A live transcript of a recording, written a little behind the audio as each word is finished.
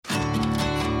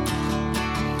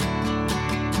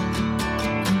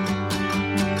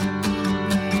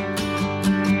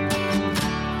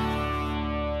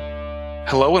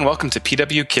Hello and welcome to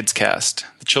PW KidsCast,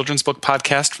 the children's book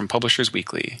podcast from Publishers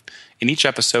Weekly. In each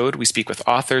episode, we speak with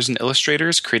authors and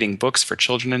illustrators creating books for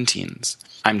children and teens.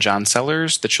 I'm John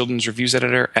Sellers, the children's reviews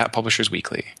editor at Publishers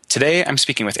Weekly. Today, I'm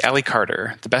speaking with Allie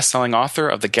Carter, the best-selling author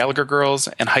of the Gallagher Girls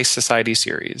and Heist Society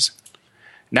series.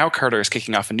 Now Carter is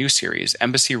kicking off a new series,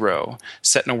 Embassy Row,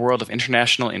 set in a world of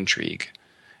international intrigue.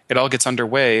 It all gets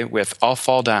underway with All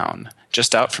Fall Down,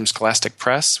 just out from Scholastic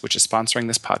Press, which is sponsoring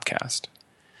this podcast.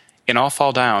 In All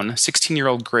Fall Down,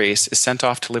 16-year-old Grace is sent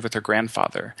off to live with her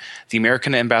grandfather, the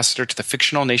American ambassador to the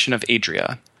fictional nation of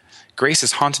Adria. Grace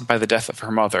is haunted by the death of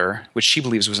her mother, which she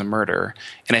believes was a murder,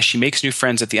 and as she makes new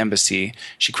friends at the embassy,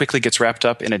 she quickly gets wrapped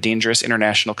up in a dangerous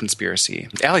international conspiracy.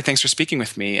 Allie, thanks for speaking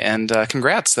with me, and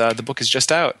congrats, the book is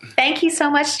just out. Thank you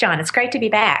so much, John. It's great to be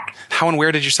back. How and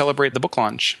where did you celebrate the book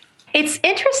launch? It's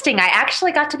interesting. I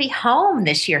actually got to be home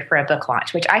this year for a book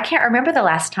launch, which I can't remember the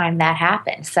last time that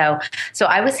happened. So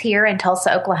I was here in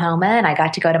Tulsa, Oklahoma, and I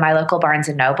got to go to my local Barnes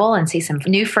 & Noble and see some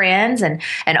new friends and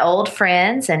old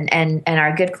friends and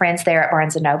our good friends there at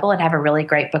Barnes & Noble and have a really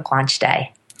great book launch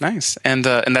day. Nice. And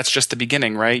that's just the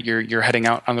beginning, right? You're heading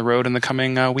out on the road in the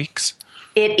coming weeks?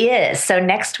 It is. So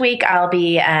next week I'll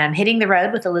be hitting the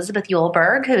road with Elizabeth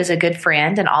Eulberg, who is a good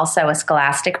friend and also a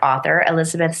Scholastic author.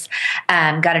 Elizabeth's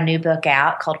got a new book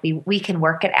out called We Can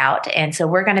Work It Out. And so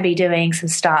we're going to be doing some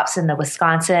stops in the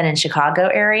Wisconsin and Chicago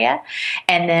area.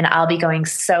 And then I'll be going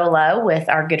solo with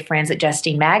our good friends at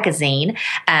Justine Magazine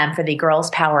for the Girls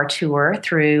Power Tour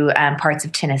through parts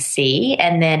of Tennessee.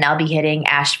 And then I'll be hitting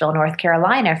Asheville, North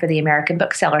Carolina for the American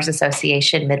Booksellers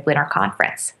Association Midwinter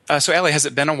Conference. So Allie, has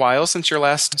it been a while since your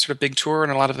last sort of big tour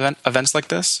and a lot of events like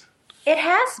this? It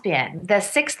has been. The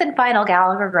sixth and final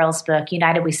Gallagher Girls book,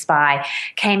 United We Spy,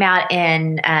 came out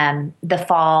in the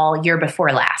fall year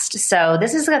before last. So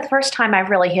this is the first time I've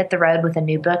really hit the road with a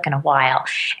new book in a while.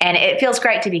 And it feels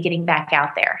great to be getting back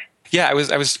out there. Yeah, I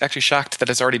was actually shocked that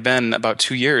it's already been about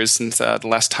 2 years since the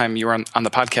last time you were on the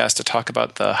podcast to talk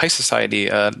about the Heist Society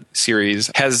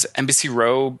series. Has Embassy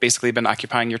Row basically been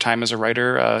occupying your time as a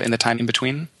writer in the time in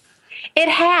between? It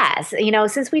has. You know,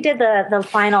 since we did the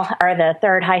final or the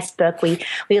third Heist book,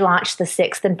 we launched the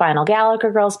sixth and final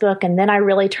Gallagher Girls book, and then I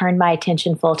really turned my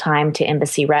attention full time to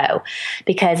Embassy Row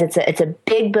because it's a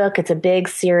big book, it's a big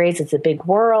series, it's a big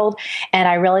world, and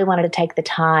I really wanted to take the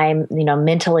time, you know,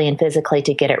 mentally and physically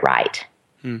to get it right.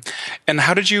 And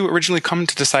how did you originally come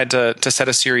to decide to set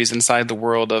a series inside the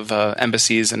world of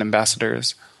embassies and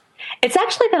ambassadors? It's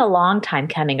actually been a long time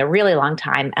coming, a really long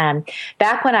time.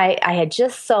 Back when I had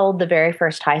just sold the very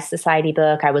first Heist Society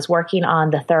book, I was working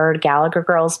on the third Gallagher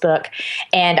Girls book,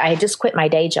 and I had just quit my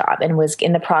day job and was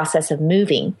in the process of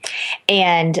moving.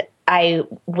 And I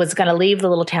was going to leave the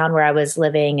little town where I was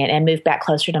living and move back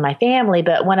closer to my family.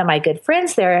 But one of my good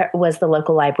friends there was the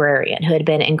local librarian who had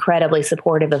been incredibly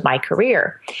supportive of my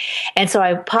career. And so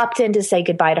I popped in to say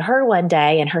goodbye to her one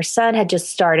day, and her son had just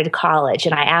started college.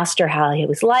 And I asked her how he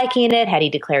was liking it. Had he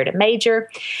declared a major?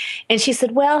 And she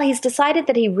said, well, he's decided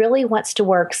that he really wants to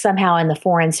work somehow in the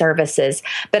foreign services.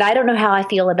 But I don't know how I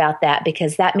feel about that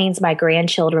because that means my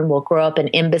grandchildren will grow up in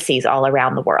embassies all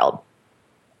around the world.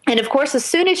 And of course, as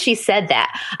soon as she said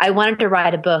that, I wanted to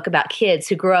write a book about kids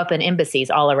who grew up in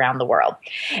embassies all around the world.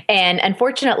 And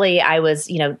unfortunately,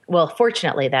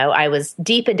 fortunately though, I was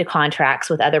deep into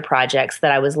contracts with other projects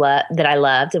that I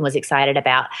loved and was excited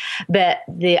about. But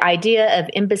the idea of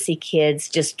embassy kids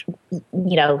just,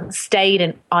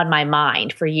 stayed on my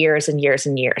mind for years and years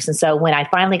and years. And so when I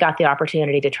finally got the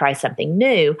opportunity to try something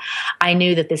new, I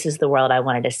knew that this is the world I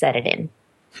wanted to set it in.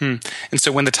 And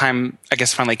so when the time, I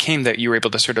guess, finally came that you were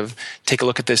able to sort of take a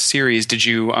look at this series, did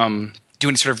you do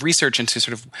any sort of research into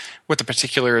sort of what the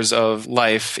particulars of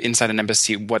life inside an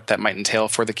embassy, what that might entail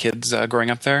for the kids growing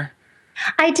up there?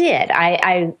 I did.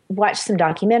 I watched some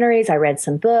documentaries. I read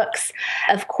some books.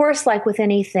 Of course, like with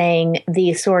anything,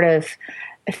 the sort of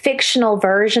fictional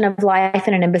version of life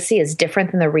in an embassy is different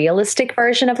than the realistic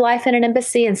version of life in an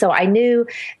embassy. And so I knew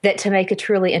that to make a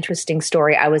truly interesting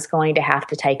story, I was going to have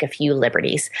to take a few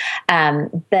liberties.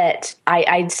 But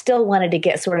I still wanted to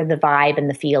get sort of the vibe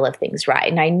and the feel of things right.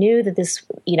 And I knew that this,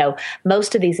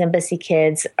 most of these embassy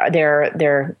kids,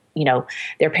 their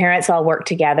parents all work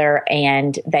together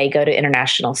and they go to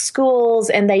international schools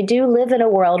and they do live in a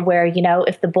world where,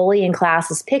 if the bully in class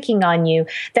is picking on you,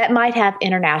 that might have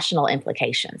international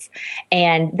implications.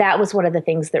 And that was one of the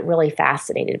things that really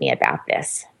fascinated me about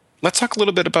this. Let's talk a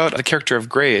little bit about the character of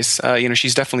Grace.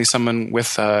 She's definitely someone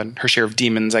with her share of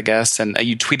demons, I guess. And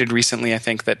you tweeted recently, I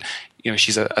think, that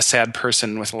she's a sad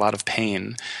person with a lot of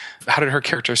pain. How did her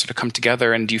character sort of come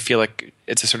together? And do you feel like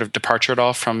it's a sort of departure at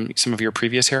all from some of your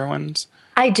previous heroines?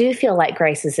 I do feel like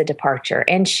Grace is a departure.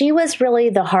 And she was really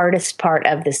the hardest part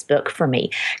of this book for me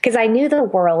because I knew the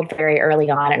world very early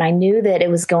on. And I knew that it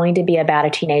was going to be about a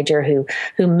teenager who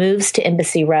moves to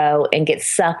Embassy Row and gets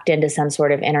sucked into some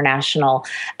sort of international,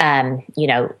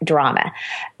 drama.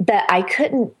 But I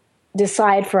couldn't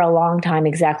decide for a long time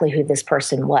exactly who this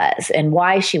person was and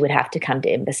why she would have to come to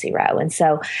Embassy Row. And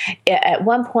so at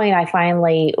one point I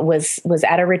finally was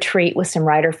at a retreat with some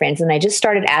writer friends and they just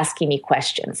started asking me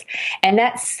questions. And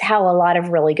that's how a lot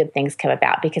of really good things come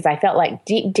about because I felt like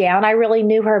deep down I really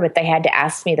knew her, but they had to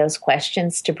ask me those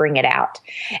questions to bring it out.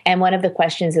 And one of the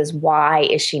questions is, why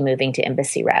is she moving to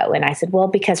Embassy Row? And I said, well,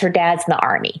 because her dad's in the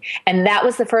Army. And that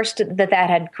was the first that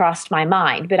had crossed my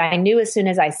mind. But I knew as soon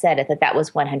as I said it that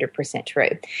was 100% true.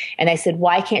 And they said,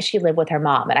 why can't she live with her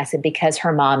mom? And I said, because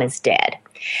her mom is dead.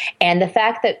 And the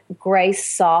fact that Grace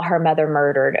saw her mother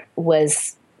murdered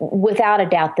was without a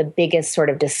doubt the biggest sort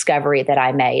of discovery that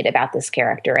I made about this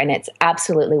character. And it's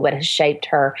absolutely what has shaped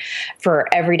her for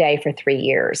every day for 3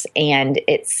 years. And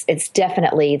it's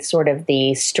definitely sort of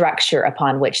the structure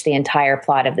upon which the entire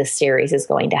plot of this series is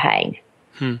going to hang.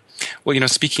 Well,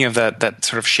 speaking of that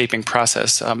sort of shaping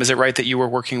process, is it right that you were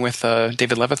working with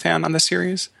David Levithan on this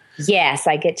series? Yes,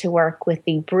 I get to work with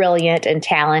the brilliant and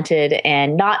talented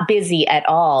and not busy at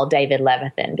all David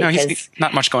Levithan. No, he's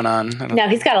not much going on. No,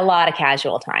 he's got a lot of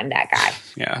casual time, that guy.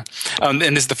 Yeah. And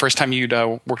this is the first time you'd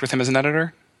worked with him as an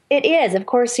editor? It is. Of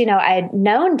course, I'd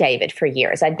known David for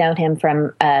years. I'd known him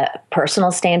from a personal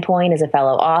standpoint as a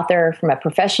fellow author, from a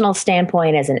professional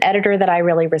standpoint as an editor that I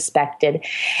really respected.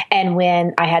 And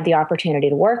when I had the opportunity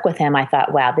to work with him, I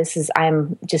thought, wow,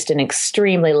 I'm just an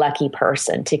extremely lucky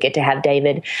person to get to have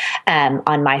David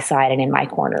on my side and in my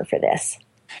corner for this.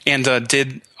 And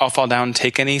did All Fall Down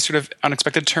take any sort of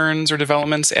unexpected turns or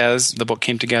developments as the book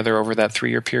came together over that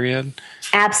 3-year period?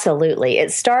 Absolutely.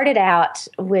 It started out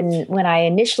when I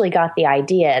initially got the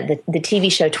idea that the TV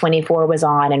show 24 was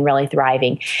on and really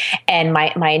thriving. And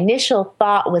my initial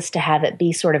thought was to have it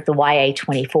be sort of the YA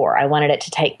 24. I wanted it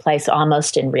to take place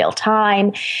almost in real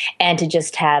time and to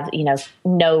just have,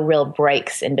 no real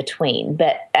breaks in between.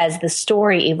 But as the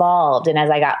story evolved and as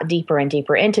I got deeper and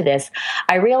deeper into this,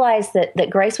 I realized that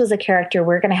Grace was a character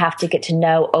we're going to have to get to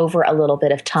know over a little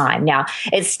bit of time. Now,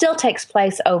 it still takes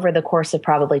place over the course of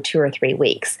probably 2 or 3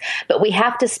 weeks, but we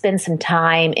have to spend some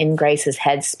time in Grace's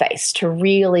headspace to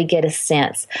really get a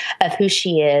sense of who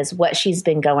she is, what she's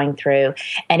been going through,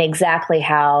 and exactly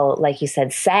how, like you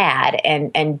said, sad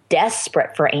and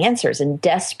desperate for answers and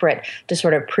desperate to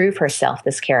sort of prove herself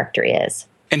this character is.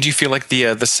 And do you feel like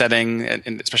the setting,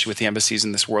 and especially with the embassies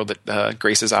in this world that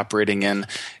Grace is operating in,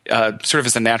 sort of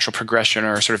is a natural progression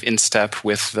or sort of in step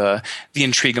with the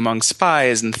intrigue among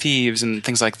spies and thieves and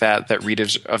things like that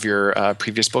readers of your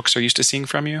previous books are used to seeing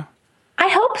from you? I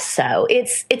hope so.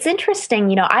 It's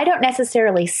interesting. I don't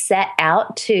necessarily set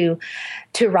out to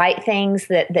write things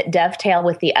that dovetail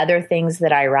with the other things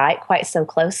that I write quite so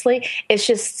closely. It's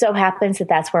just so happens that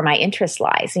that's where my interest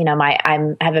lies.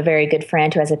 I have a very good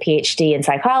friend who has a PhD in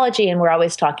psychology, and we're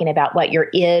always talking about what your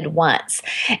id wants.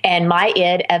 And my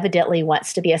id evidently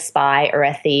wants to be a spy or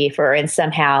a thief or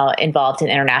somehow involved in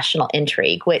international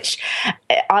intrigue, which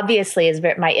obviously is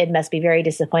my id must be very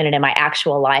disappointed in my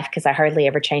actual life because I hardly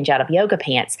ever change out of yoga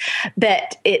pants.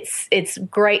 But it's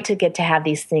great to get to have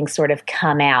these things sort of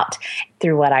come out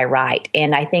through what I write.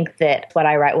 And I think that what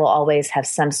I write will always have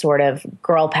some sort of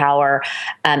girl power,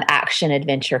 action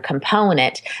adventure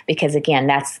component, because again,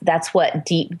 that's what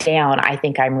deep down I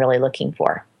think I'm really looking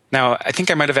for. Now, I think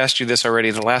I might have asked you this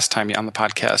already the last time on the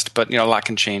podcast, but a lot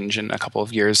can change in a couple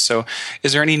of years. So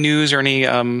is there any news or any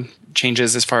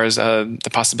changes as far as the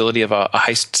possibility of a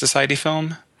heist society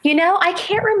film? I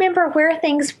can't remember where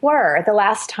things were the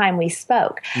last time we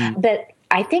spoke, but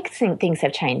I think things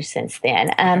have changed since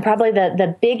then. Probably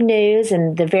the big news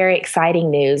and the very exciting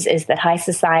news is that High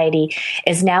Society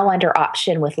is now under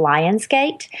option with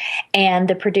Lionsgate, and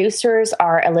the producers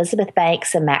are Elizabeth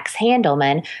Banks and Max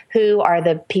Handelman, who are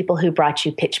the people who brought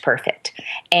you Pitch Perfect.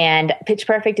 And Pitch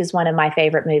Perfect is one of my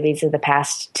favorite movies of the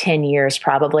past 10 years,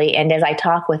 probably. And as I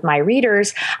talk with my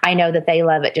readers, I know that they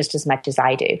love it just as much as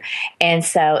I do. And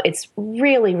so it's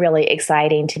really, really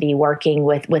exciting to be working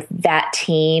with that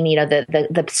team,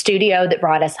 the studio that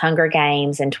brought us Hunger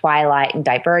Games and Twilight and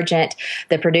Divergent,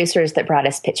 the producers that brought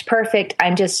us Pitch Perfect.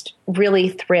 I'm just really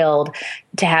thrilled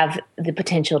to have the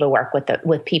potential to work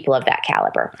with people of that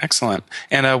caliber. Excellent.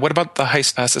 And what about the High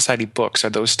Society books? Are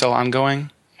those still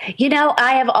ongoing?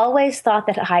 I have always thought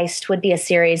that Heist would be a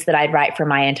series that I'd write for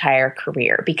my entire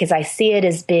career because I see it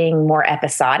as being more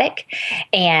episodic.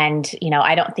 And,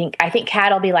 I think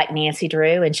Kat will be like Nancy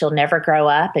Drew and she'll never grow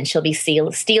up and she'll be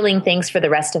stealing things for the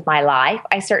rest of my life.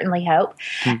 I certainly hope.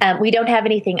 We don't have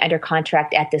anything under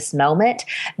contract at this moment,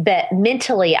 but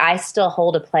mentally I still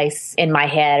hold a place in my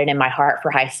head and in my heart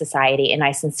for Heist Society. And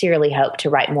I sincerely hope to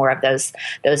write more of those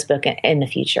books in the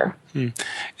future.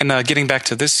 And getting back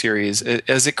to this series,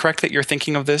 is it correct that you're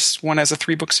thinking of this one as a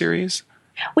 3-book series?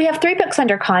 We have 3 books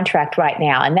under contract right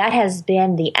now, and that has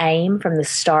been the aim from the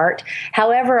start.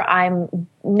 However, I'm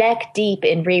neck deep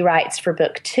in rewrites for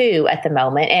book 2 at the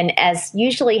moment. And as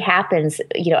usually happens,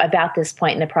 about this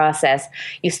point in the process,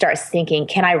 you start thinking,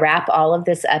 can I wrap all of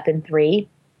this up in 3?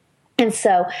 And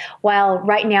so while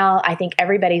right now I think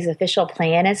everybody's official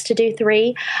plan is to do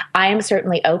 3, I am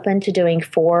certainly open to doing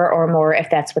 4 or more if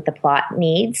that's what the plot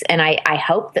needs. And I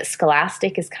hope that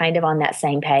Scholastic is kind of on that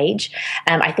same page.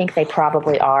 I think they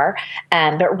probably are.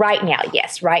 But right now,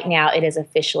 yes, right now it is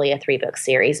officially a 3-book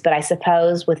series. But I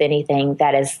suppose with anything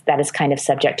that is kind of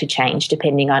subject to change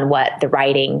depending on what the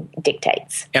writing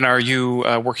dictates. And are you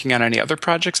working on any other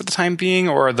projects at the time being,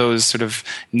 or are those sort of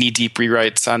knee-deep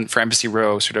rewrites for Embassy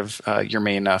Row sort of your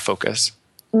main focus?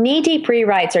 Knee-deep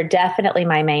rewrites are definitely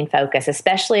my main focus,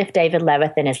 especially if David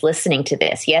Levithan is listening to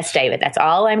this. Yes, David, that's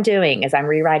all I'm doing is I'm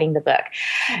rewriting the book.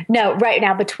 No, right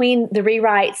now, between the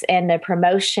rewrites and the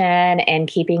promotion and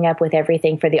keeping up with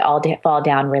everything for the All Fall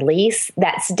Down release,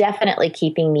 that's definitely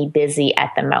keeping me busy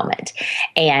at the moment.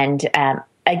 And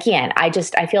again, I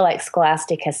feel like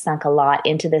Scholastic has sunk a lot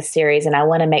into this series, and I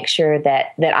want to make sure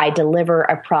that I deliver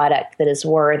a product that is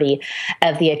worthy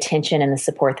of the attention and the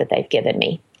support that they've given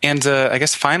me. And I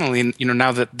guess finally,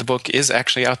 now that the book is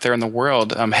actually out there in the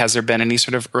world, has there been any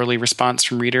sort of early response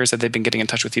from readers that they've been getting in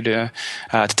touch with you to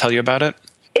tell you about it?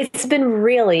 It's been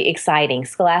really exciting.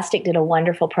 Scholastic did a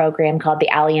wonderful program called the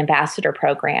Alley Ambassador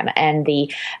Program, and the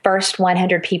first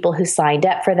 100 people who signed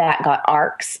up for that got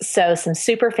ARCs. So some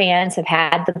super fans have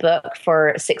had the book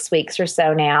for 6 weeks or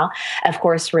so now. Of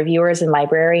course, reviewers and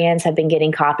librarians have been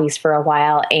getting copies for a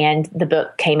while, and the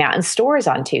book came out in stores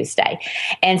on Tuesday.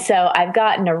 And so I've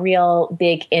gotten a real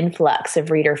big influx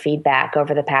of reader feedback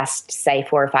over the past, say,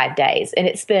 4 or 5 days. And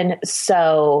it's been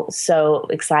so, so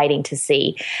exciting to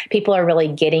see. People are really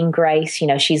getting Grace.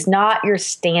 She's not your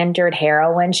standard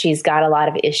heroine. She's got a lot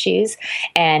of issues,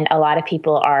 and a lot of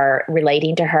people are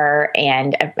relating to her,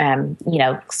 and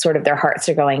sort of their hearts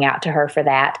are going out to her for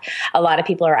that. A lot of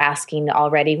people are asking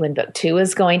already when book 2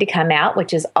 is going to come out,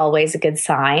 which is always a good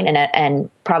sign and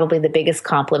probably the biggest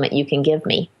compliment you can give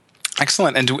me.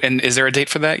 Excellent. And is there a date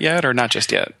for that yet, or not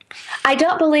just yet? I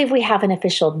don't believe we have an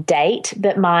official date,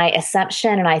 but my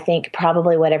assumption, and I think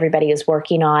probably what everybody is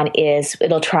working on, is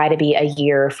it'll try to be a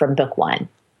year from book 1.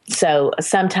 So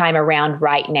sometime around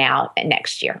right now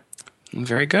next year.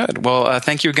 Very good. Well,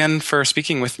 thank you again for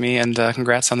speaking with me, and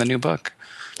congrats on the new book.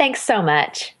 Thanks so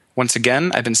much. Once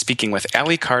again, I've been speaking with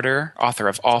Allie Carter, author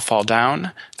of All Fall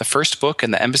Down, the first book in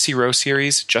the Embassy Row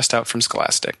series just out from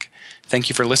Scholastic. Thank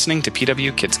you for listening to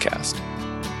PW Kids Cast.